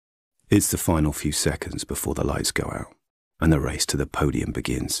It's the final few seconds before the lights go out and the race to the podium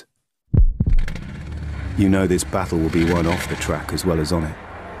begins. You know this battle will be won off the track as well as on it.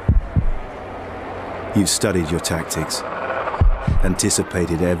 You've studied your tactics,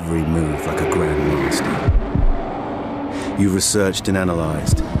 anticipated every move like a grandmaster. You've researched and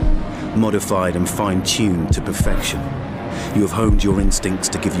analysed, modified and fine-tuned to perfection. You have honed your instincts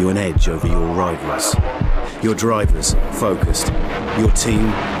to give you an edge over your rivals. Your drivers focused, your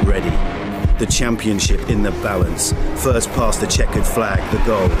team ready. The championship in the balance. First past the checkered flag, the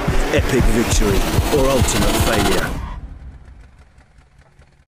goal. Epic victory or ultimate failure.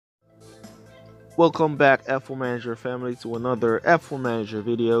 Welcome back, F1 Manager family, to another F1 Manager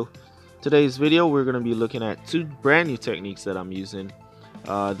video. Today's video we're going to be looking at two brand new techniques that I'm using.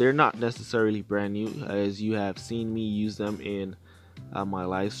 They're not necessarily brand new, as you have seen me use them in my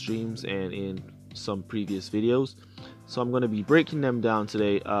live streams and in some previous videos. So I'm going to be breaking them down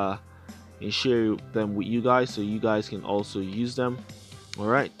today and share them with you guys so you guys can also use them.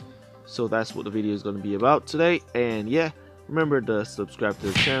 Alright, so that's what the video is going to be about today. And yeah, remember to subscribe to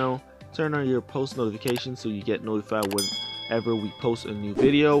the channel, turn on your post notifications so you get notified whenever we post a new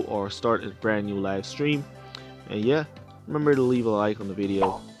video or start a brand new live stream. And yeah, remember to leave a like on the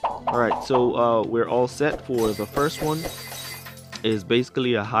video. Alright, so we're all set for the first one. Is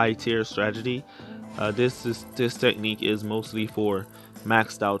basically a high tier strategy. This technique is mostly for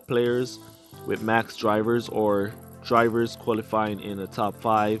maxed out players with max drivers or drivers qualifying in the top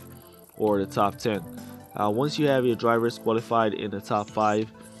 5 or the top 10. Once you have your drivers qualified in the top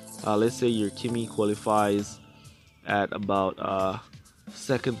 5, let's say your Kimi qualifies at about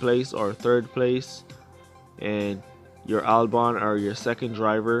second place or third place, and your Albon or your second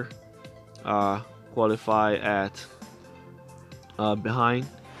driver qualify at behind,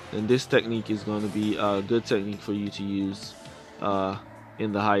 then this technique is going to be a good technique for you to use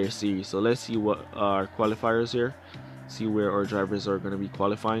in the higher series. So let's see what our qualifiers here, see where our drivers are going to be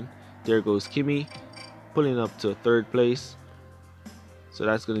qualifying. There goes Kimi pulling up to third place, so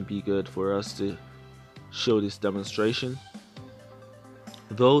that's going to be good for us to show this demonstration.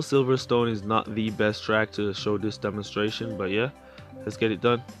 Though Silverstone is not the best track to show this demonstration, but yeah, let's get it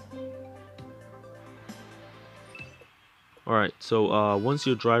done. Alright, so once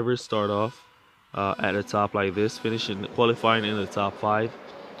your drivers start off at the top like this, finishing qualifying in the top 5,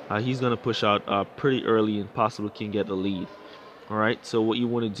 he's going to push out pretty early and possibly can get the lead. Alright, so what you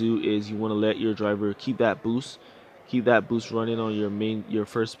want to do is you want to let your driver keep that boost running on your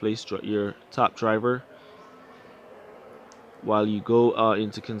first place, your top driver, while you go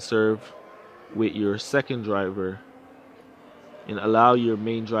into conserve with your second driver, and allow your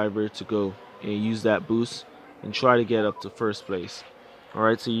main driver to go and use that boost and try to get up to first place.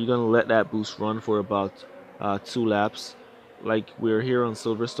 Alright, so you're gonna let that boost run for about 2 laps. Like we're here on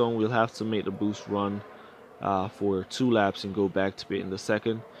Silverstone, we'll have to make the boost run for 2 laps and go back to pit in the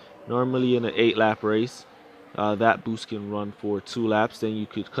second. Normally in an 8-lap race, that boost can run for 2 laps. Then you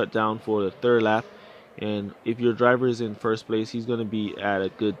could cut down for the 3rd lap, and if your driver is in first place, he's going to be at a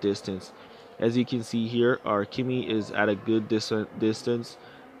good distance. As you can see here, our Kimi is at a good distance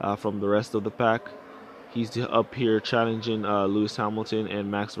from the rest of the pack. He's up here challenging Lewis Hamilton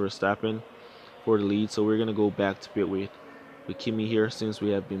and Max Verstappen for the lead. So we're going to go back to pit with Kimi here, since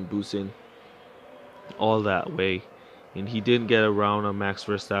we have been boosting all that way. And he didn't get around on Max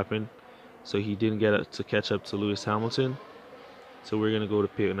Verstappen, so he didn't get to catch up to Lewis Hamilton. So we're going to go to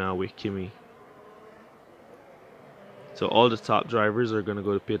pit now with Kimi. So all the top drivers are going to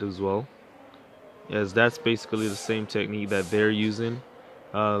go to pit as well, as that's basically the same technique that they're using,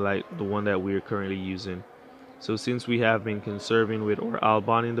 like the one that we're currently using. So since we have been conserving with our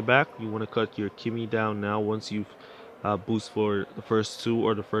Albon in the back, you want to cut your Kimi down now. Once you've boost for the first 2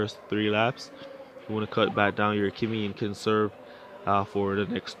 or the first 3 laps, you want to cut back down your Kimi and conserve for the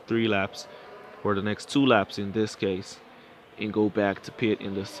next 3 laps, or the next 2 laps in this case, and go back to pit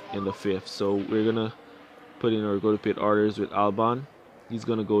in the 5th. So we're gonna put in our go to pit orders with Albon. He's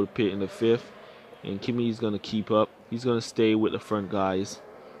gonna go to pit in the 5th, and Kimi is gonna keep up. He's gonna stay with the front guys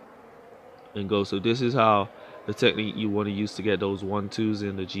and go. So this is how the technique you want to use to get those 1-2s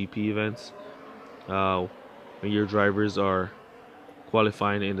in the GP events when your drivers are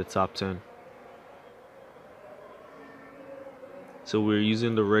qualifying in the top 10. So we're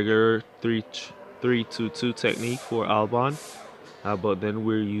using the regular 3-2-2 technique for Albon, but then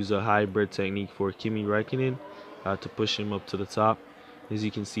we'll use a hybrid technique for Kimi Räikkönen to push him up to the top. As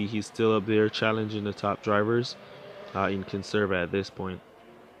you can see, he's still up there challenging the top drivers in conserve at this point,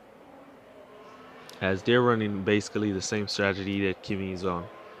 as they're running basically the same strategy that Kimi is on.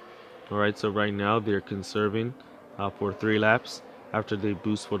 Alright, so right now they're conserving for 3 laps, after they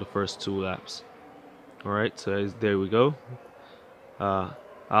boost for the first 2 laps. Alright, so there we go.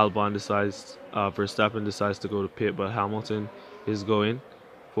 Albon decides, Verstappen decides to go to pit, but Hamilton is going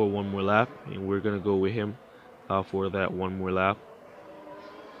for 1 more lap, and we're gonna go with him for that 1 more lap.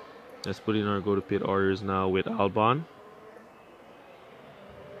 Let's put in our go to pit orders now with Albon.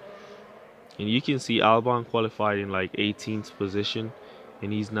 And you can see Albon qualified in like 18th position,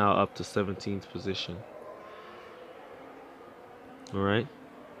 and he's now up to 17th position. Alright.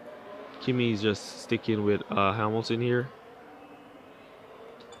 Kimi is just sticking with Hamilton here.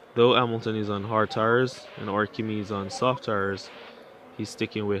 Though Hamilton is on hard tires and Kimi is on soft tires, he's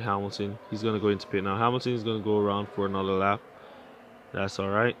sticking with Hamilton. He's going to go into pit. Now Hamilton is going to go around for another lap. That's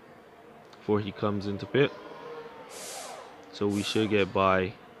alright. Before he comes into pit. So we should get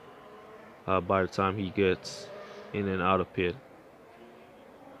by the time he gets in and out of pit.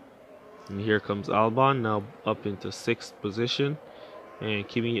 And here comes Albon now up into 6th position. And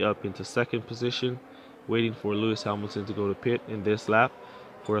Kimi up into 2nd position. Waiting for Lewis Hamilton to go to pit in this lap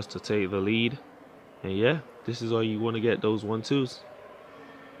for us to take the lead. And yeah, this is all you want to get, those 1-2s.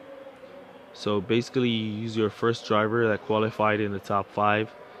 So basically you use your first driver that qualified in the top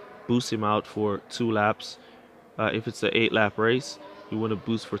 5, boost him out for 2 laps. If it's an 8-lap race, you want to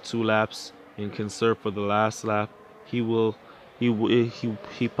boost for 2 laps and conserve for the last lap. He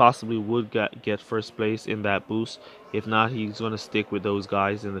possibly would get first place in that boost. If not, he's going to stick with those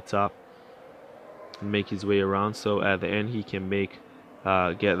guys in the top and make his way around, so at the end he can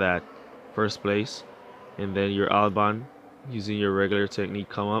get that first place. And then your Albon, using your regular technique,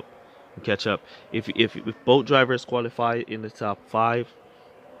 come up and catch up. If both drivers qualify in the top 5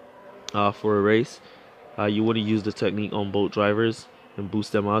 for a race, you want to use the technique on both drivers and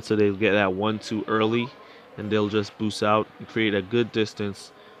boost them out so they'll get that 1-2 early, and they'll just boost out and create a good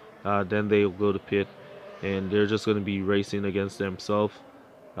distance. Then they'll go to pit, and they're just going to be racing against themselves,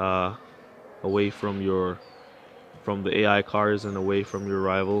 away from the AI cars and away from your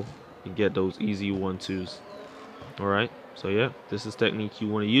rival, and get those easy 1-2s. Alright, so yeah, this is technique you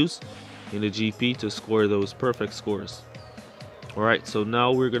want to use in the GP to score those perfect scores. Alright, so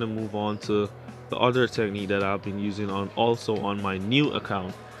now we're going to move on to the other technique that I've been using also on my new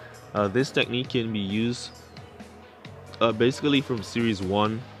account. This technique can be used basically from Series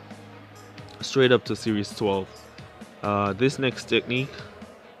 1 straight up to Series 12. This next technique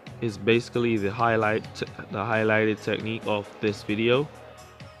is basically the highlighted technique of this video,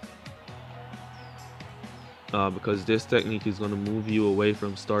 because this technique is going to move you away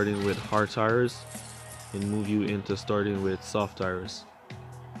from starting with hard tires and move you into starting with soft tires.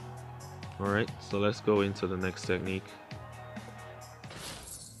 Alright, so let's go into the next technique.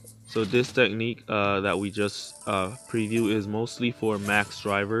 So this technique that we just preview is mostly for max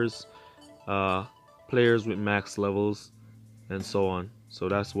drivers, players with max levels, and so on. So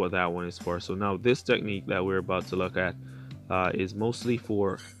that's what that one is for. So now this technique that we're about to look at is mostly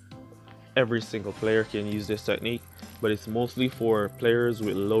for every single player can use this technique, but it's mostly for players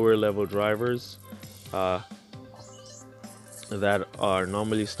with lower level drivers that are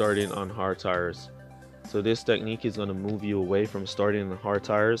normally starting on hard tires. So this technique is going to move you away from starting on hard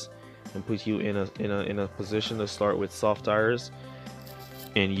tires and put you in a position to start with soft tires,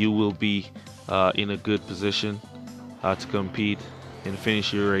 and you will be in a good position to compete and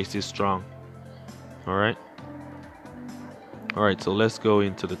finish your races strong. Alright, so let's go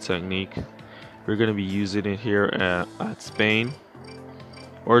into the technique. We're going to be using it here at Spain,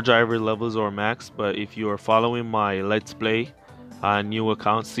 or driver levels or max, but if you are following my Let's Play new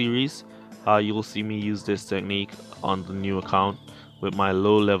account series, you will see me use this technique on the new account with my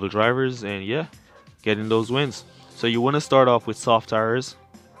low level drivers, and yeah, getting those wins. So you want to start off with soft tires.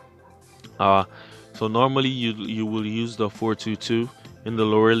 So normally you will use the 422 in the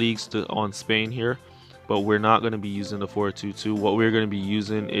lower leagues on Spain here, but we're not going to be using the 422. What we're going to be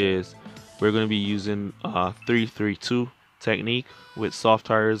using is 332 technique with soft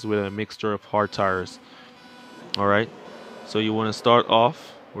tires with a mixture of hard tires. Alright, so you want to start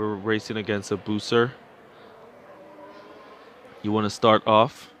off, we're racing against a booster. You want to start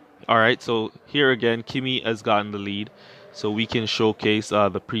off. Alright, so here again Kimi has gotten the lead, so we can showcase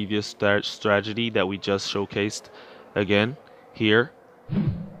the previous strategy that we just showcased again here,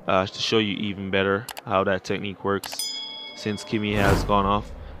 to show you even better how that technique works since Kimi has gone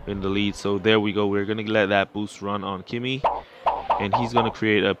off in the lead. So there we go, we're going to let that boost run on Kimi, and he's going to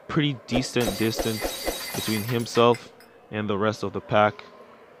create a pretty decent distance between himself and the rest of the pack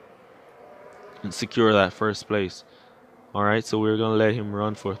and secure that first place. Alright, so we're going to let him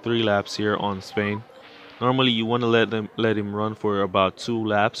run for 3 laps here on Spain. Normally you want to let him run for about 2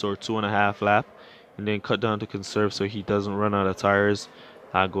 laps or 2.5 laps and then cut down to conserve so he doesn't run out of tires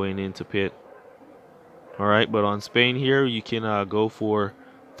going into pit. Alright, but on Spain here, you can go for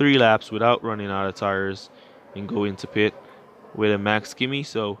 3 laps without running out of tires and go into pit with a max Kimi.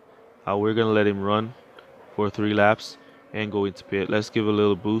 So we're going to let him run for 3 laps and go into pit. Let's give a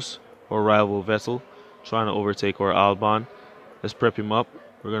little boost or rival Vettel trying to overtake our Albon. Let's prep him up.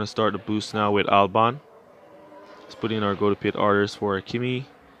 We're going to start the boost now with Albon. Let's put in our go to pit orders for Kimi.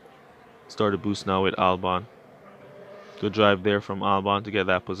 Start the boost now with Albon. Good drive there from Albon to get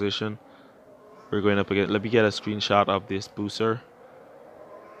that position. We're going up again. Let me get a screenshot of this booster.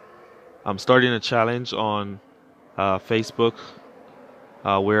 I'm starting a challenge on Facebook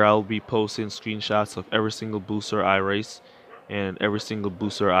where I'll be posting screenshots of every single booster I race and every single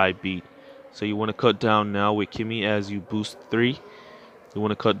booster I beat. So you want to cut down now with Kimi as you boost 3. You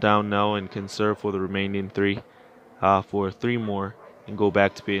want to cut down now and conserve for the remaining 3 for 3 more and go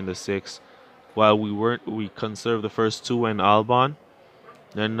back to pit in the 6. While we conserve the first 2 and Albon.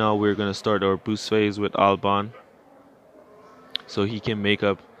 Then now we're going to start our boost phase with Albon so he can make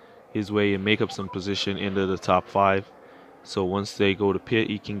up his way and make up some position into the top 5. So once they go to pit,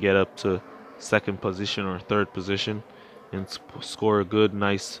 he can get up to 2nd position or 3rd position and score a good,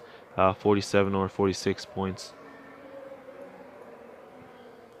 nice 47 or 46 points.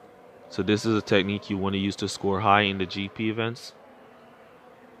 So this is a technique you want to use to score high in the GP events.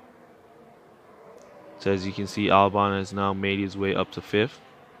 So as you can see, Albon has now made his way up to 5th.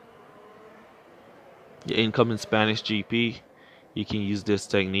 The incoming Spanish GP, you can use this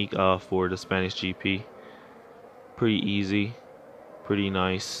technique for the Spanish GP. Pretty easy, pretty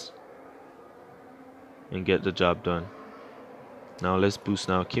nice, and get the job done. Now let's boost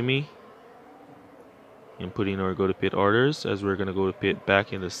now Kimi and put in our go to pit orders as we're going to go to pit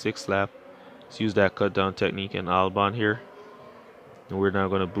back in the 6th lap. Let's use that cut down technique and Albon here. And we're now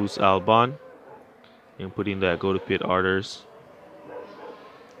going to boost Albon and put in that go to pit orders.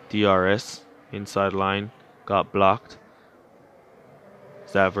 DRS inside line got blocked.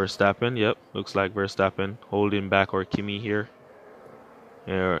 Is that Verstappen? Yep, looks like Verstappen holding back our Kimi here.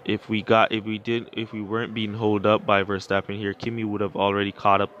 If we weren't being held up by Verstappen here, Kimi would have already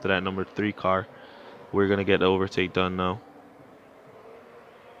caught up to that number 3 car. We're gonna get the overtake done now.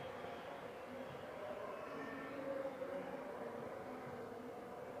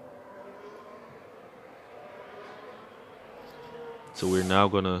 So we're now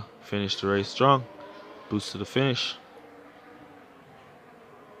gonna finish the race strong. Boost to the finish.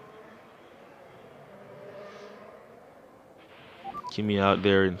 Kimi out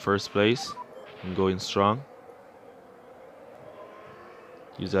there in 1st place and going strong.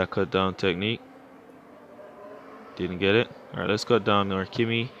 Use that cut down technique. Didn't get it. Alright, let's cut down our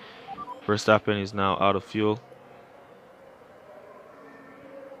Kimi. Verstappen is now out of fuel.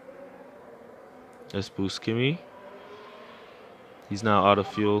 Let's boost Kimi. He's now out of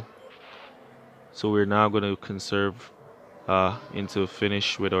fuel. So we're now going to conserve into a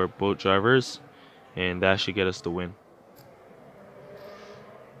finish with our both drivers. And that should get us the win.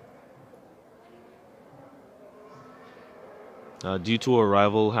 Due to our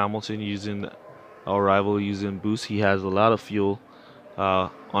rival Hamilton using boost, he has a lot of fuel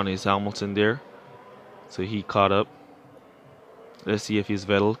on his Hamilton there, so he caught up. Let's see if his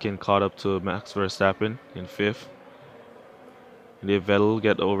Vettel can caught up to Max Verstappen in 5th. And if Vettel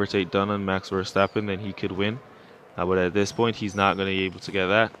get the overtake done on Max Verstappen, then he could win. But at this point, he's not going to be able to get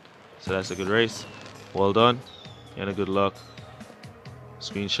that. So that's a good race. Well done and a good luck.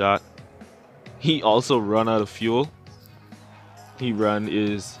 Screenshot. He also run out of fuel. He ran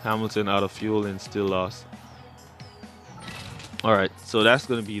his Hamilton out of fuel and still lost. Alright, so that's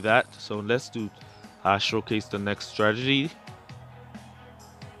going to be that. So let's do showcase the next strategy.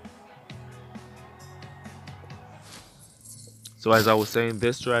 So as I was saying,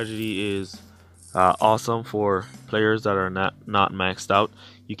 this strategy is awesome for players that are not maxed out.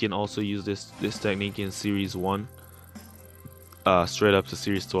 You can also use this technique in Series 1 straight up to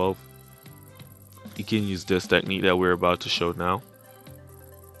Series 12. You can use this technique that we're about to show now.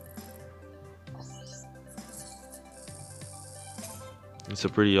 It's a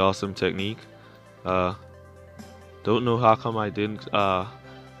pretty awesome technique. Don't know how come I didn't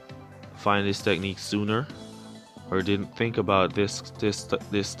find this technique sooner, or didn't think about this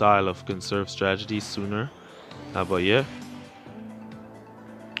style of conserve strategy sooner. But yeah.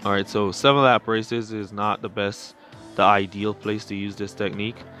 Alright, so 7-lap races is not the ideal place to use this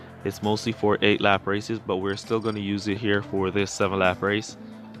technique. It's mostly for 8-lap races, but we're still going to use it here for this 7-lap race.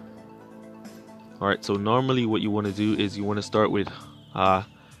 Alright, so normally what you want to do is you want to start with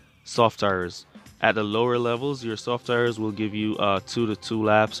soft tires. At the lower levels, your soft tires will give you 2 to 2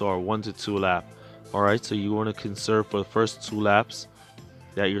 laps or 1 to 2 lap. Alright, so you want to conserve for the first 2 laps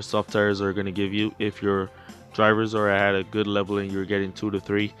that your soft tires are going to give you. If your drivers are at a good level and you're getting 2 to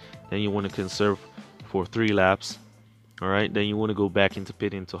 3, then you want to conserve for 3 laps. Alright, then you want to go back into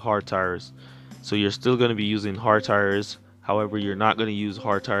pit into hard tires. So you're still going to be using hard tires. However, you're not going to use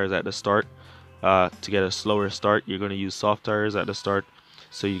hard tires at the start to get a slower start. You're going to use soft tires at the start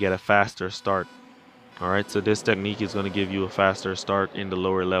so you get a faster start. Alright, so this technique is going to give you a faster start in the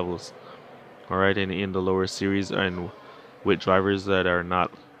lower levels. Alright, and in the lower series and with drivers that are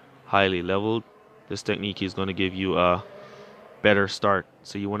not highly leveled, this technique is going to give you a better start.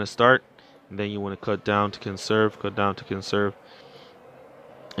 So you want to start, and then you want to cut down to conserve, and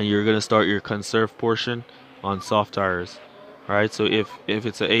you're going to start your conserve portion on soft tires. Alright, so if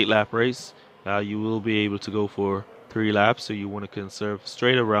it's an 8-lap race, you will be able to go for 3 laps, so you want to conserve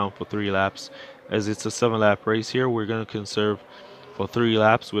straight around for 3 laps. As it's a 7-lap race here, we're going to conserve for 3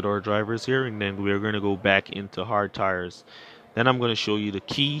 laps with our drivers here, and then we're going to go back into hard tires. Then I'm going to show you the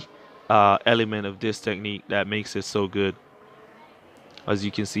key element of this technique that makes it so good. As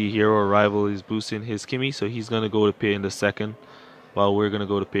you can see here, our rival is boosting his Kimi, so he's going to go to pit in the second, while we're going to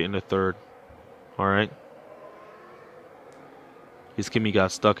go to pit in the third. Alright. His Kimi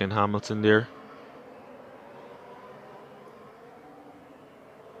got stuck in Hamilton there.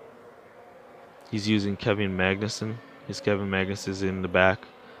 He's using Kevin Magnussen. His Kevin Magnussen is in the back.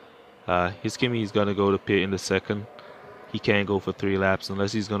 His Kimi is going to go to pit in the second. He can't go for 3 laps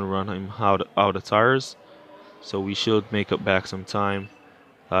unless he's going to run him out of tires. So we should make up back some time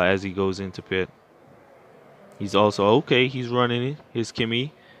as he goes into pit. He's also okay. He's running his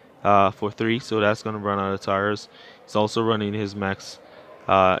Kimi for 3, so that's going to run out of tires. He's also running his Magnussen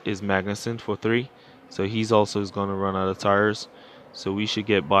for 3, so he's also going to run out of tires. So we should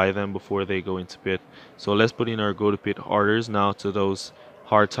get by them before they go into pit. So let's put in our go to pit orders now to those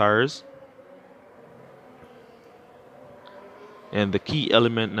hard tires. And the key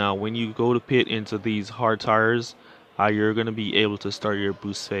element now, when you go to pit into these hard tires, you're going to be able to start your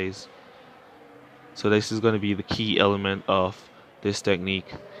boost phase. So this is going to be the key element of this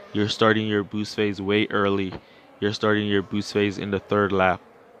technique. You're starting your boost phase way early. You're starting your boost phase in the 3rd lap,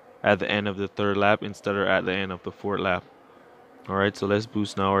 at the end of the 3rd lap instead of at the end of the 4th lap. Alright, so let's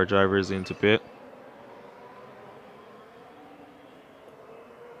boost now our drivers into pit.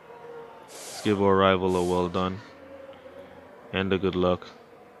 Let's give our rival a well done and a good luck.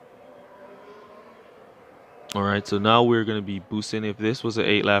 Alright, so now we're going to be boosting. If this was an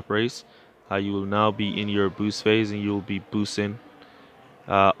 8-lap race, you will now be in your boost phase and you'll be boosting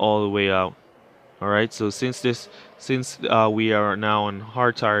all the way out. Alright, so since we are now on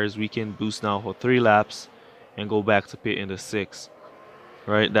hard tires, we can boost now for 3 laps and go back to pit in the 6th.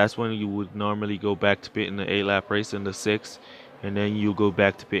 Right, that's when you would normally go back to pit in the 8-lap race in the 6th, and then you go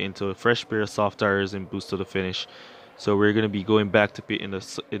back to pit into a fresh pair of soft tires and boost to the finish. So we're going to be going back to pit in the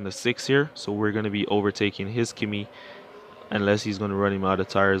 6th here. So we're going to be overtaking his Kimi unless he's going to run him out of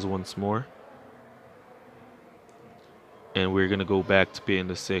tires once more. And we're going to go back to pit in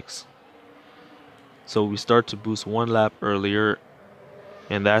the 6th. So we start to boost 1 lap earlier,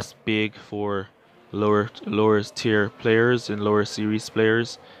 and that's big for lower tier players and lower series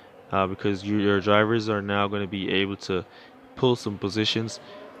players, because your drivers are now going to be able to pull some positions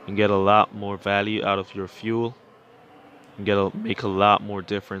and get a lot more value out of your fuel and make a lot more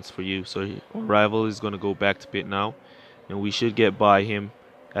difference for you. So our rival is going to go back to pit now, and we should get by him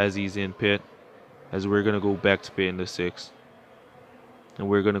as he's in pit, as we're going to go back to pit in the 6th. And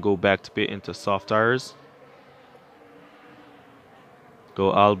we're going to go back to pit into soft tires.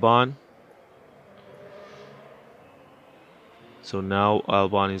 Go Albon. So now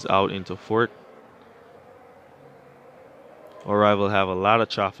Albon is out into 4th. Our rival have a lot of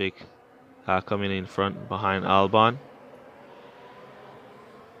traffic coming in front behind Albon.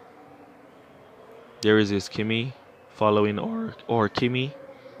 There is his Kimi following or Kimi.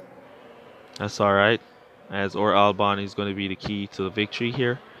 That's alright, as or Albon is going to be the key to the victory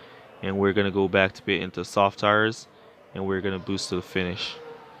here. And we're going to go back to pit into soft tires, and we're going to boost to the finish.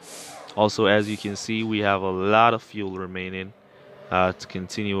 Also, as you can see, we have a lot of fuel remaining to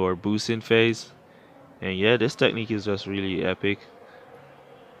continue our boosting phase. And yeah, this technique is just really epic.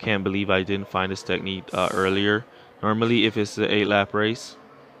 Can't believe I didn't find this technique earlier. Normally, if it's an 8-lap race,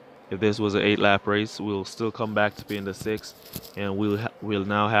 if this was an 8-lap race, we'll still come back to pit in the 6th, and we'll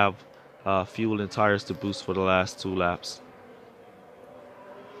now have fuel and tires to boost for the last 2 laps.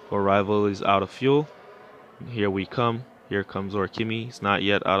 Our rival is out of fuel. Here we come. Here comes our Kimi. He's not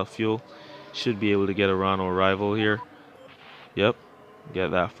yet out of fuel. Should be able to get around our rival here. Yep,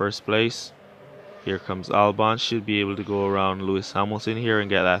 get that first place. Here comes Albon. Should be able to go around Lewis Hamilton here and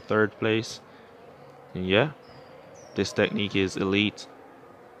get that 3rd place. And yeah, this technique is elite.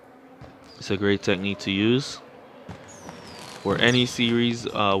 It's a great technique to use for any series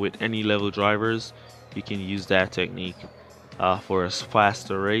with any level drivers. You can use that technique for a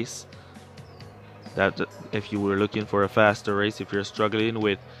faster race. That if you were looking for a faster race, if you're struggling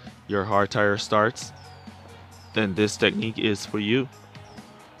with your hard tire starts, then this technique is for you.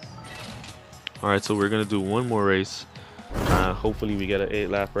 Alright, so we're gonna do one more race. Hopefully we get an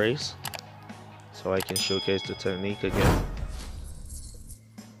 8-lap race so I can showcase the technique again.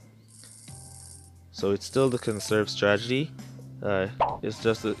 So it's still the conserve strategy. It's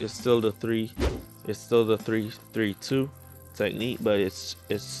still the 3-3-2 technique, but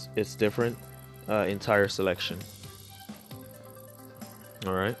it's different in tire selection.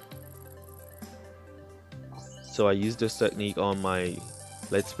 All right. So I use this technique on my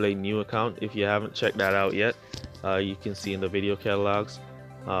Let's Play new account. If you haven't checked that out yet, you can see in the video catalogs.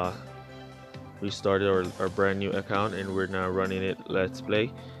 We started our brand new account and we're now running it Let's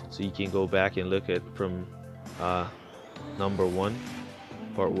Play. So you can go back and look at from number 1,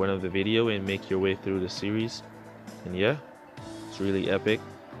 part 1 of the video, and make your way through the series. And yeah, it's really epic.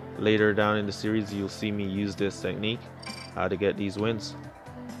 Later down in the series you'll see me use this technique to get these wins.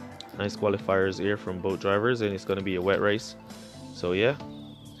 Nice qualifiers here from both drivers, and it's going to be a wet race. So yeah,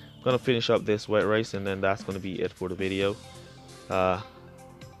 I'm going to finish up this wet race and then that's going to be it for the video. I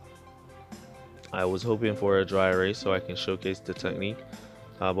was hoping for a dry race so I can showcase the technique,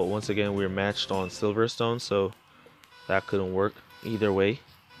 but once again we're matched on Silverstone, so that couldn't work either way,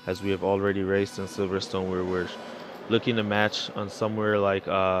 as we have already raced in Silverstone where we're looking to match on somewhere like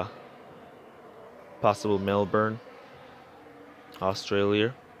possible Melbourne,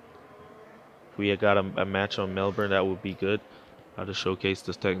 Australia. If we had got a match on Melbourne, that would be good to showcase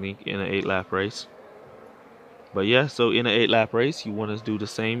this technique in an 8-lap race. But yeah, so in an 8-lap race you want to do the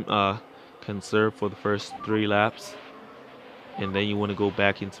same, conserve for the first 3 laps, and then you want to go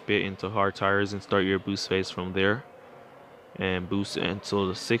back into pit into hard tires and start your boost phase from there and boost until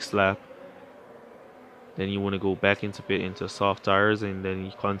the 6th lap. Then you want to go back into pit into soft tires and then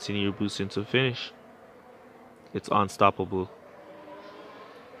you continue your boost into finish. It's unstoppable.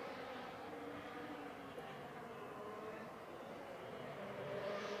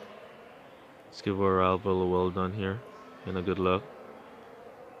 Let's give our Alval a well done here and a good luck.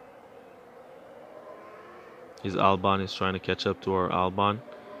 His Albon is trying to catch up to our Albon,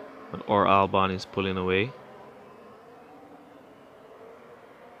 but our Albon is pulling away.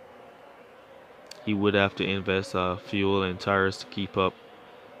 He would have to invest fuel and tires to keep up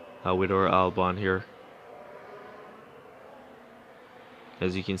with our Albon here.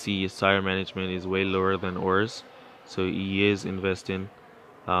 As you can see, his tire management is way lower than ours, so he is investing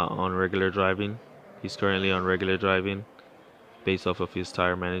on regular driving. He's currently on regular driving based off of his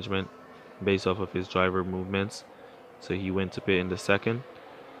tire management, based off of his driver movements. So he went to pit in the 2nd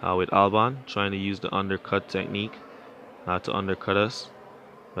with Albon, trying to use the undercut technique to undercut us,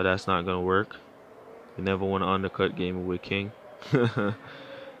 but that's not gonna work. You never want to undercut game with King.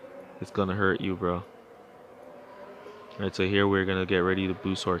 It's gonna hurt you, bro. Alright, so here we're gonna get ready to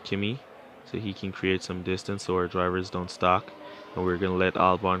boost our Kimi so he can create some distance so our drivers don't stock, and we're gonna let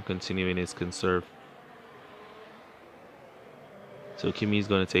Albon continue in his conserve. So Kimi's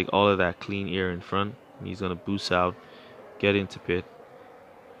gonna take all of that clean air in front and he's gonna boost out, get into pit,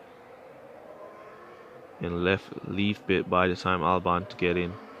 and leave pit by the time Albon to get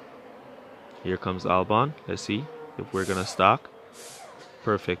in. Here comes Albon. Let's see if we're gonna stock.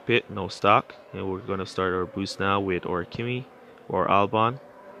 Perfect pit, no stock, and we're gonna start our boost now with our Kimi or Albon.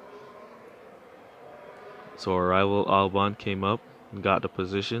 So our rival Albon came up and got the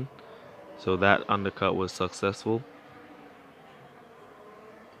position, so that undercut was successful,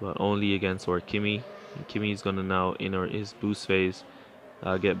 but only against our Kimi. And Kimi is gonna now in his boost phase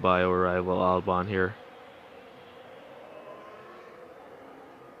get by our rival Albon here.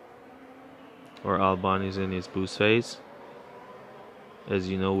 Our Albon is in his boost phase. As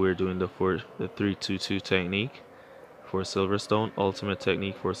you know, we're doing the 3-2-2 technique for Silverstone, ultimate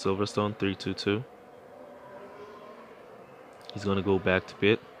technique for Silverstone, 3-2-2. He's gonna go back to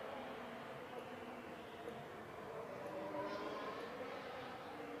pit.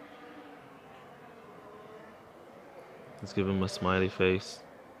 Let's give him a smiley face.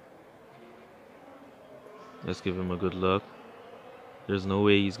 Let's give him a good look. There's no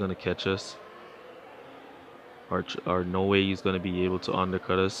way he's gonna catch us, or no way he's gonna be able to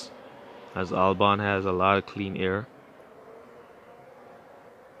undercut us, as Albon has a lot of clean air,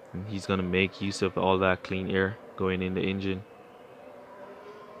 and he's gonna make use of all that clean air going in the engine.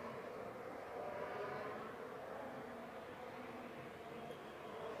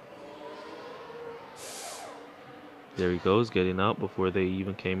 There he goes, getting out before they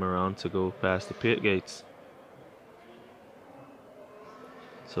even came around to go past the pit gates.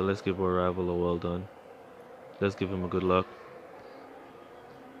 So let's give our rival a well done. Let's give him a good luck.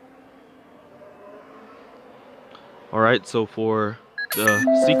 Alright, so for the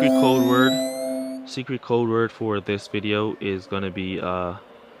secret code word for this video is gonna be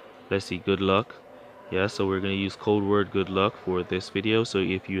let's see, good luck. Yeah, so we're gonna use code word good luck for this video. So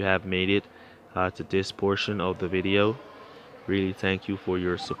if you have made it to this portion of the video, really thank you for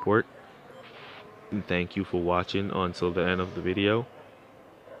your support, and thank you for watching until the end of the video.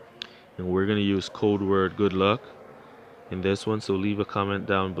 And we're gonna use code word good luck in this one, so leave a comment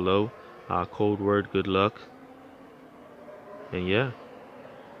down below, code word good luck. And yeah,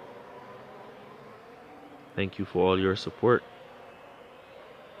 thank you for all your support.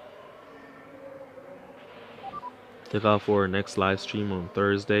 Look out for our next live stream on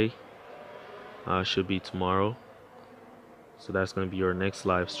Thursday. Should be tomorrow. So that's going to be your next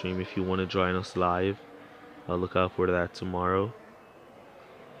live stream. If you want to join us live, look out for that tomorrow.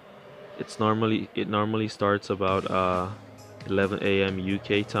 It normally starts about 11 a.m.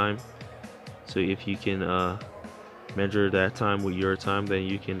 UK time. So if you can measure that time with your time, then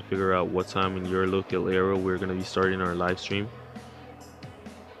you can figure out what time in your local area we're going to be starting our live stream.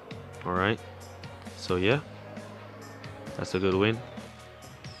 Alright, so yeah, that's a good win.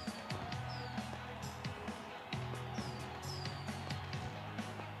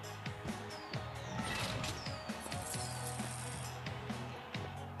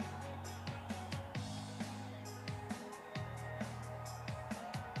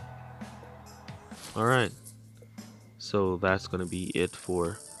 Alright, so that's gonna be it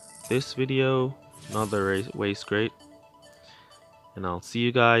for this video. Another race crate, and I'll see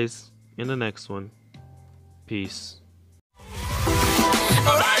you guys in the next one. Peace.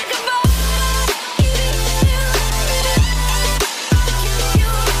 Alright.